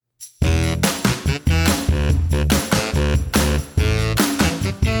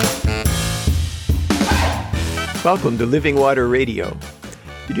Welcome to Living Water Radio.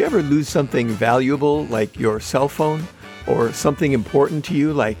 Did you ever lose something valuable like your cell phone, or something important to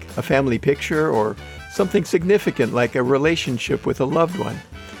you like a family picture, or something significant like a relationship with a loved one?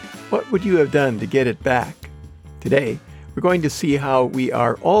 What would you have done to get it back? Today, we're going to see how we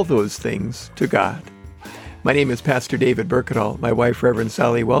are all those things to God. My name is Pastor David Berkedal. My wife, Reverend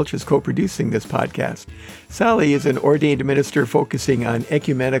Sally Welch, is co-producing this podcast. Sally is an ordained minister focusing on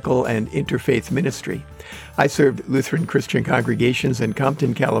ecumenical and interfaith ministry. I served Lutheran Christian congregations in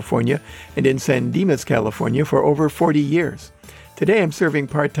Compton, California, and in San Dimas, California, for over 40 years. Today, I'm serving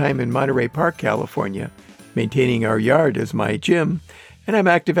part-time in Monterey Park, California, maintaining our yard as my gym, and I'm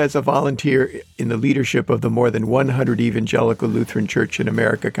active as a volunteer in the leadership of the more than 100 Evangelical Lutheran Church in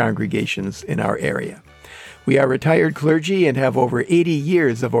America congregations in our area. We are retired clergy and have over 80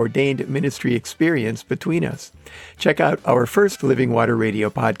 years of ordained ministry experience between us. Check out our first Living Water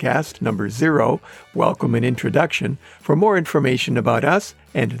Radio podcast, number 0, Welcome and Introduction, for more information about us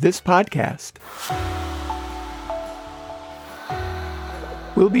and this podcast.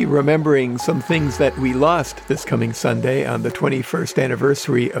 We'll be remembering some things that we lost this coming Sunday on the 21st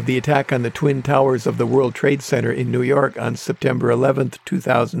anniversary of the attack on the Twin Towers of the World Trade Center in New York on September 11th,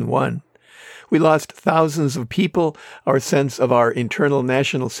 2001. We lost thousands of people, our sense of our internal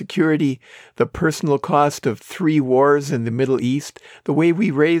national security, the personal cost of 3 wars in the Middle East, the way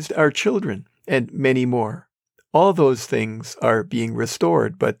we raised our children, and many more. All those things are being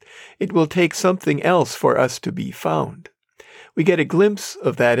restored, but it will take something else for us to be found. We get a glimpse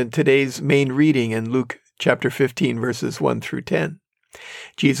of that in today's main reading in Luke chapter 15, verses 1 through 10.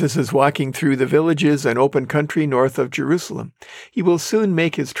 Jesus is walking through the villages and open country north of Jerusalem. He will soon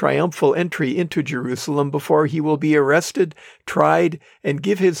make his triumphal entry into Jerusalem before he will be arrested, tried, and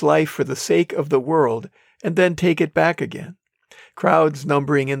give his life for the sake of the world, and then take it back again. Crowds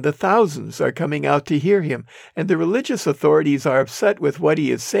numbering in the thousands are coming out to hear him, and the religious authorities are upset with what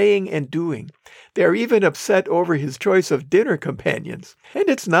he is saying and doing. They are even upset over his choice of dinner companions, and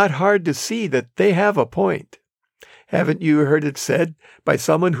it's not hard to see that they have a point. Haven't you heard it said by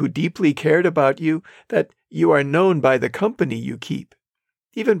someone who deeply cared about you that you are known by the company you keep?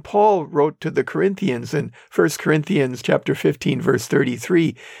 Even Paul wrote to the Corinthians in 1 Corinthians chapter 15, verse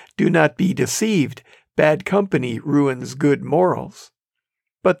 33, "Do not be deceived. Bad company ruins good morals."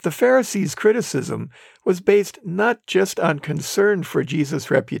 But the Pharisees' criticism was based not just on concern for Jesus'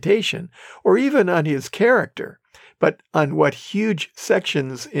 reputation, or even on his character, but on what huge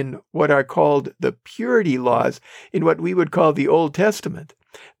sections in what are called the purity laws in what we would call the Old Testament.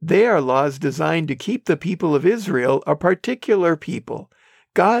 They are laws designed to keep the people of Israel a particular people,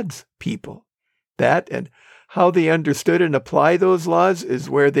 God's people. That and how they understood and apply those laws is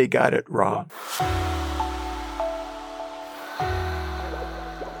where they got it wrong.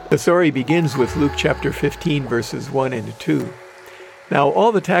 The story begins with Luke chapter 15, verses 1 and 2. Now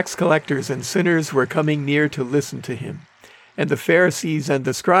all the tax collectors and sinners were coming near to listen to him, and the Pharisees and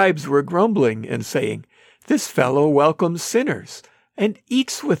the scribes were grumbling and saying, "This fellow welcomes sinners and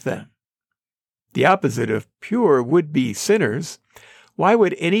eats with them." The opposite of pure would be sinners. Why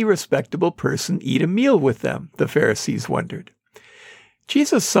would any respectable person eat a meal with them? The Pharisees wondered.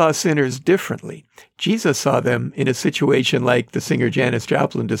 Jesus saw sinners differently. Jesus saw them in a situation like the singer Janis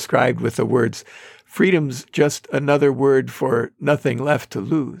Joplin described with the words, "Freedom's just another word for nothing left to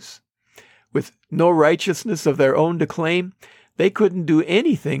lose." With no righteousness of their own to claim, they couldn't do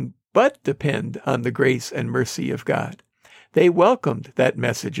anything but depend on the grace and mercy of God. They welcomed that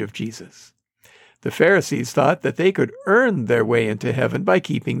message of Jesus. The Pharisees thought that they could earn their way into heaven by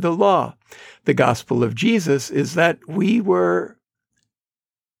keeping the law. The gospel of Jesus is that we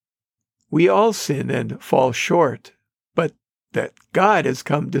all sin and fall short, but that God has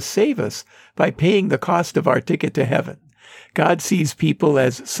come to save us by paying the cost of our ticket to heaven. God sees people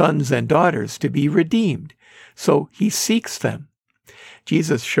as sons and daughters to be redeemed, so he seeks them.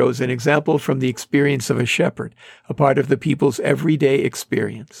 Jesus shows an example from the experience of a shepherd, a part of the people's everyday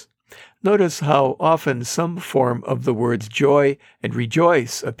experience. Notice how often some form of the words joy and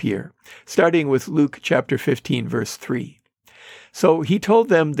rejoice appear, starting with Luke chapter 15, verse 3. So he told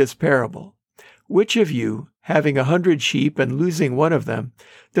them this parable. Which of you, having 100 sheep and losing one of them,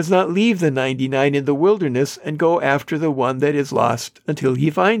 does not leave the 99 in the wilderness and go after the one that is lost until he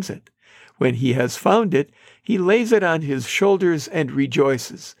finds it? When he has found it, he lays it on his shoulders and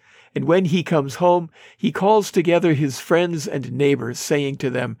rejoices. And when he comes home, he calls together his friends and neighbors, saying to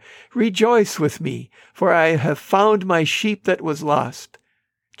them, "Rejoice with me, for I have found my sheep that was lost."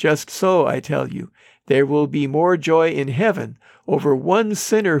 Just so, I tell you, there will be more joy in heaven over one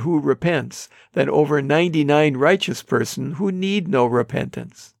sinner who repents than over 99 righteous persons who need no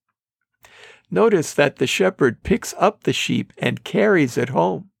repentance. Notice that the shepherd picks up the sheep and carries it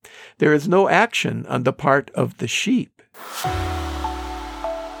home. There is no action on the part of the sheep.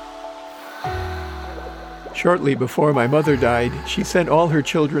 Shortly before my mother died, she sent all her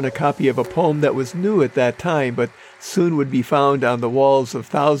children a copy of a poem that was new at that time, but soon would be found on the walls of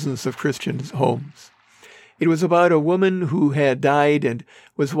thousands of Christian homes. It was about a woman who had died and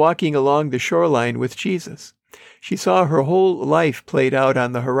was walking along the shoreline with Jesus. She saw her whole life played out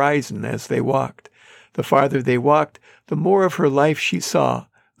on the horizon as they walked. The farther they walked, the more of her life she saw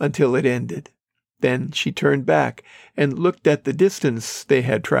until it ended. Then she turned back and looked at the distance they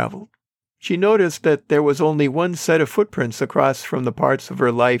had traveled. She noticed that there was only one set of footprints across from the parts of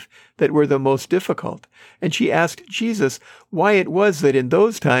her life that were the most difficult, and she asked Jesus why it was that in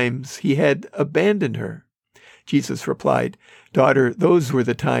those times he had abandoned her. Jesus replied, "Daughter, those were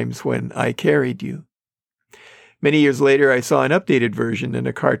the times when I carried you." Many years later, I saw an updated version in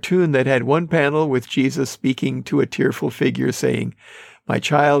a cartoon that had one panel with Jesus speaking to a tearful figure saying, "My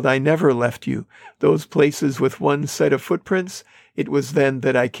child, I never left you. Those places with one set of footprints, it was then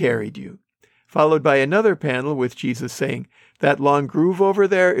that I carried you." Followed by another panel with Jesus saying, "That long groove over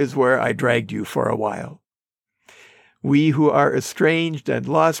there is where I dragged you for a while." We who are estranged and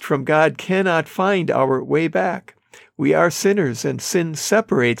lost from God cannot find our way back. We are sinners, and sin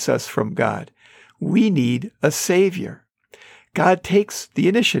separates us from God. We need a Savior. God takes the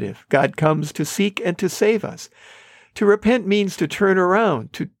initiative. God comes to seek and to save us. To repent means to turn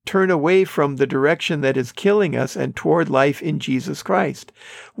around, to turn away from the direction that is killing us and toward life in Jesus Christ.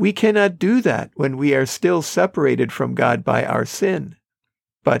 We cannot do that when we are still separated from God by our sin.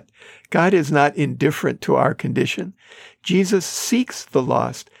 But God is not indifferent to our condition. Jesus seeks the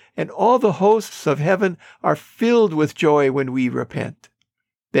lost, and all the hosts of heaven are filled with joy when we repent.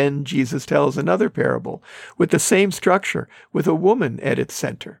 Then Jesus tells another parable with the same structure, with a woman at its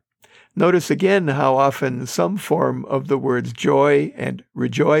center. Notice again how often some form of the words joy and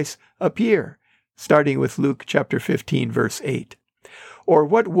rejoice appear, starting with Luke chapter 15, verse 8. Or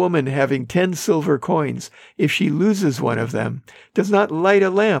what woman having 10 silver coins, if she loses one of them, does not light a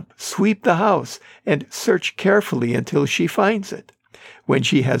lamp, sweep the house, and search carefully until she finds it? When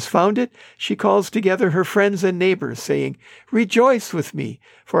she has found it, she calls together her friends and neighbors, saying, "Rejoice with me,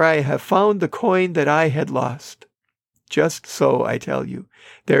 for I have found the coin that I had lost." Just so, I tell you,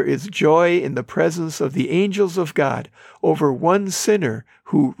 there is joy in the presence of the angels of God over one sinner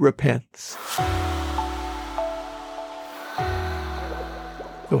who repents.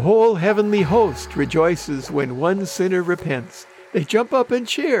 The whole heavenly host rejoices when one sinner repents. They jump up and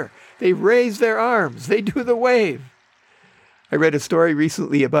cheer. They raise their arms. They do the wave. I read a story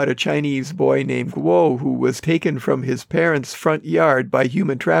recently about a Chinese boy named Guo who was taken from his parents' front yard by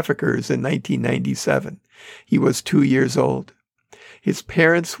human traffickers in 1997. He was 2 years old. His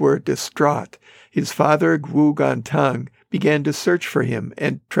parents were distraught. His father, Guo Gantang, began to search for him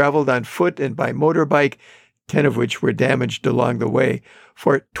and traveled on foot and by motorbike, 10 of which were damaged along the way,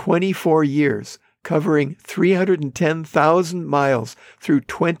 for 24 years, covering 310,000 miles through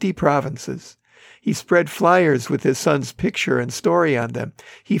 20 provinces. He spread flyers with his son's picture and story on them.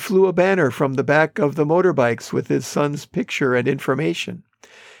 He flew a banner from the back of the motorbikes with his son's picture and information.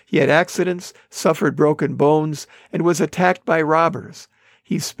 He had accidents, suffered broken bones, and was attacked by robbers.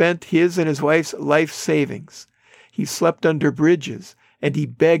 He spent his and his wife's life savings. He slept under bridges, and he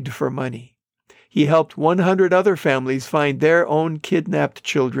begged for money. He helped 100 other families find their own kidnapped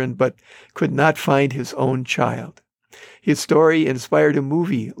children, but could not find his own child. His story inspired a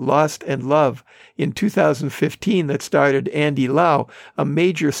movie, Lost and Love, in 2015 that starred Andy Lau, a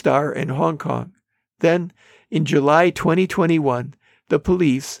major star in Hong Kong. Then, in July 2021, the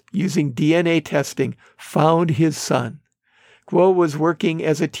police, using DNA testing, found his son. Guo was working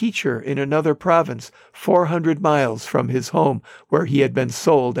as a teacher in another province, 400 miles from his home, where he had been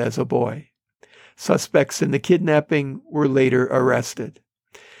sold as a boy. Suspects in the kidnapping were later arrested.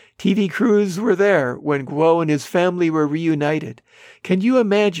 TV crews were there when Guo and his family were reunited. Can you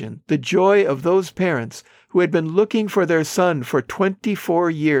imagine the joy of those parents who had been looking for their son for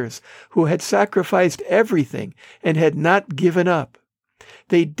 24 years, who had sacrificed everything and had not given up?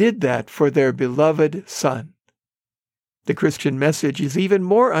 They did that for their beloved son. The Christian message is even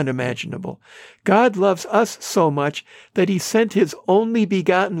more unimaginable. God loves us so much that he sent his only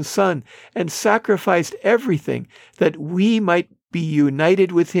begotten Son and sacrificed everything that we might be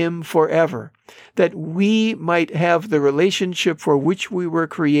united with him forever, that we might have the relationship for which we were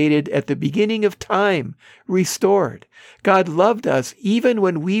created at the beginning of time restored. God loved us even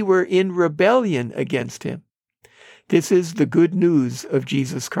when we were in rebellion against him. This is the good news of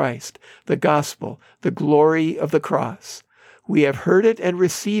Jesus Christ, the gospel, the glory of the cross. We have heard it and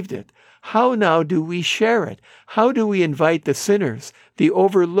received it. How now do we share it? How do we invite the sinners, the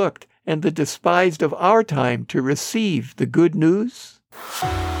overlooked, and the despised of our time to receive the good news?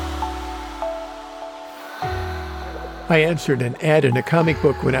 I answered an ad in a comic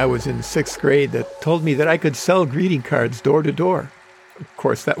book when I was in 6th grade that told me that I could sell greeting cards door to door. Of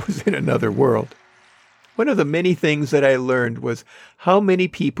course, that was in another world. One of the many things that I learned was how many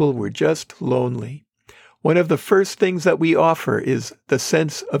people were just lonely. One of the first things that we offer is the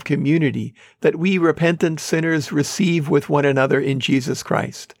sense of community that we repentant sinners receive with one another in Jesus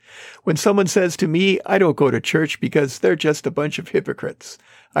Christ. When someone says to me, I don't go to church because they're just a bunch of hypocrites,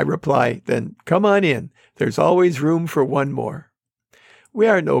 I reply, then come on in. There's always room for one more. We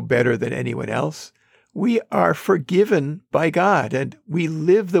are no better than anyone else. We are forgiven by God, and we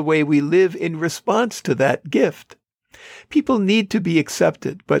live the way we live in response to that gift. People need to be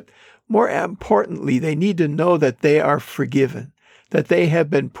accepted, but more importantly, they need to know that they are forgiven, that they have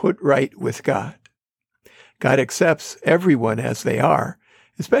been put right with God. God accepts everyone as they are,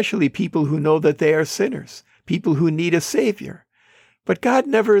 especially people who know that they are sinners, people who need a Savior. But God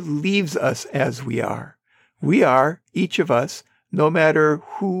never leaves us as we are. We are, each of us, no matter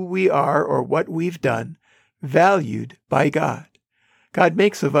who we are or what we've done, valued by God. God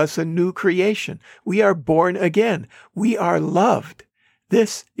makes of us a new creation. We are born again. We are loved.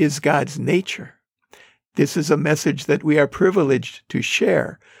 This is God's nature. This is a message that we are privileged to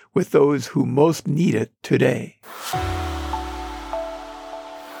share with those who most need it today.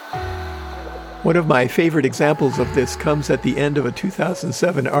 One of my favorite examples of this comes at the end of a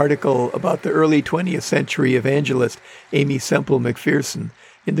 2007 article about the early 20th century evangelist Aimee Semple McPherson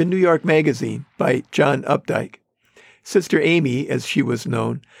in the New York Magazine by John Updike. Sister Aimee, as she was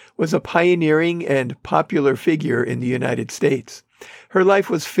known, was a pioneering and popular figure in the United States. Her life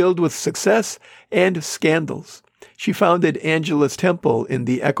was filled with success and scandals. She founded Angelus Temple in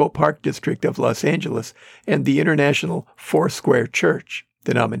the Echo Park district of Los Angeles and the International Foursquare Church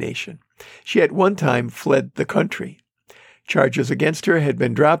denomination. She at one time fled the country. Charges against her had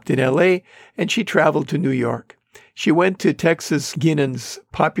been dropped in L.A., and she traveled to New York. She went to Texas Guinan's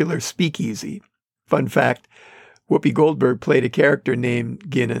popular speakeasy. Fun fact, Whoopi Goldberg played a character named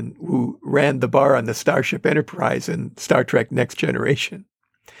Guinan who ran the bar on the Starship Enterprise in Star Trek Next Generation.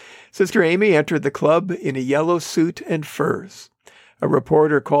 Sister Aimee entered the club in a yellow suit and furs. A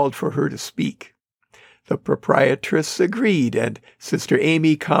reporter called for her to speak. The proprietress agreed, and Sister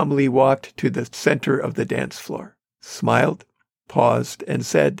Aimee calmly walked to the center of the dance floor, smiled, paused, and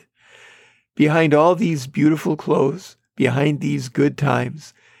said, "Behind all these beautiful clothes, behind these good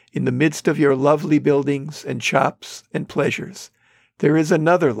times, in the midst of your lovely buildings and shops and pleasures, there is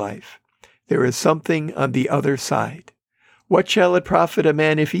another life. There is something on the other side. What shall it profit a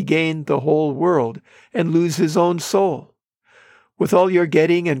man if he gain the whole world and lose his own soul? With all your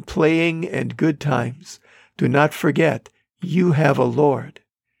getting and playing and good times, do not forget you have a Lord.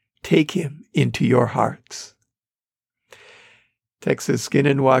 Take him into your hearts." Texas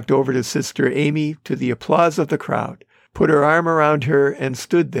Guinan walked over to Sister Aimee to the applause of the crowd, put her arm around her, and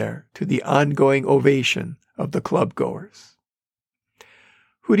stood there to the ongoing ovation of the club-goers.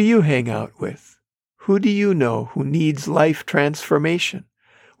 Who do you hang out with? Who do you know who needs life transformation?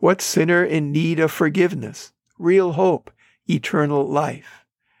 What sinner in need of forgiveness, real hope, eternal life?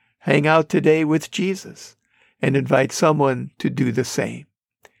 Hang out today with Jesus and invite someone to do the same.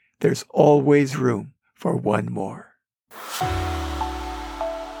 There's always room for one more.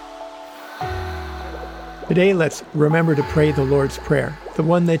 Today, let's remember to pray the Lord's Prayer, the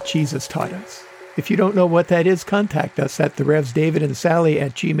one that Jesus taught us. If you don't know what that is, contact us at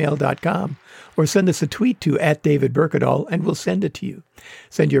therevsdavidandsally@gmail.com or send us a tweet to @DavidBurkedahl and we'll send it to you.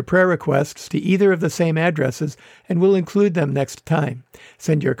 Send your prayer requests to either of the same addresses and we'll include them next time.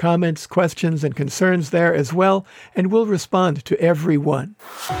 Send your comments, questions, and concerns there as well, and we'll respond to every one.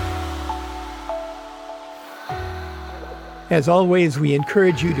 As always, we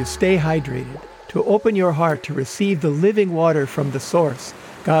encourage you to stay hydrated, to open your heart to receive the living water from the source,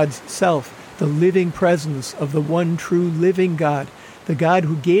 God's self, the living presence of the one true living God, the God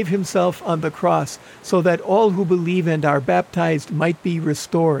who gave himself on the cross so that all who believe and are baptized might be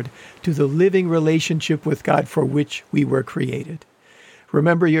restored to the living relationship with God for which we were created.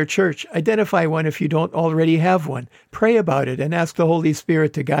 Remember your church. Identify one if you don't already have one. Pray about it and ask the Holy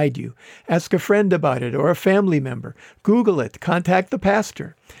Spirit to guide you. Ask a friend about it or a family member. Google it. Contact the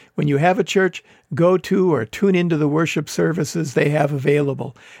pastor. When you have a church, go to or tune into the worship services they have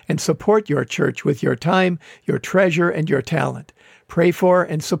available and support your church with your time, your treasure, and your talent. Pray for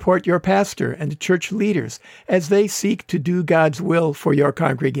and support your pastor and church leaders as they seek to do God's will for your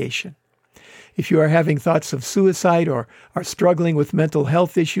congregation. If you are having thoughts of suicide or are struggling with mental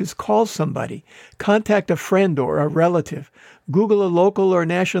health issues, call somebody. Contact a friend or a relative. Google a local or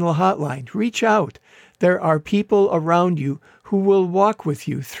national hotline. Reach out. There are people around you who will walk with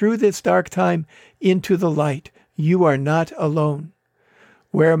you through this dark time into the light. You are not alone.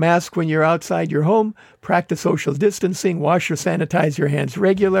 Wear a mask when you're outside your home. Practice social distancing. Wash or sanitize your hands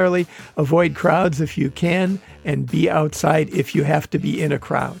regularly. Avoid crowds if you can, and be outside if you have to be in a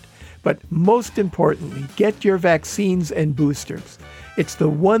crowd. But most importantly, get your vaccines and boosters. It's the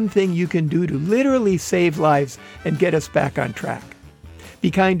one thing you can do to literally save lives and get us back on track. Be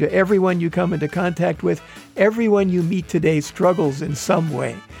kind to everyone you come into contact with. Everyone you meet today struggles in some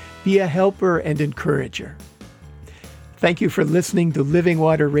way. Be a helper and encourager. Thank you for listening to Living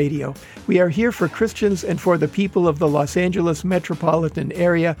Water Radio. We are here for Christians and for the people of the Los Angeles metropolitan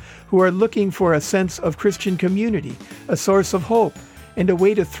area who are looking for a sense of Christian community, a source of hope, and a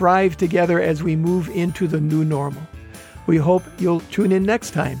way to thrive together as we move into the new normal. We hope you'll tune in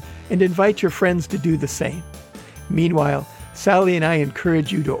next time and invite your friends to do the same. Meanwhile, Sally and I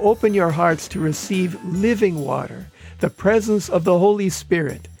encourage you to open your hearts to receive living water, the presence of the Holy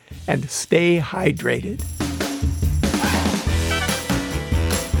Spirit, and stay hydrated.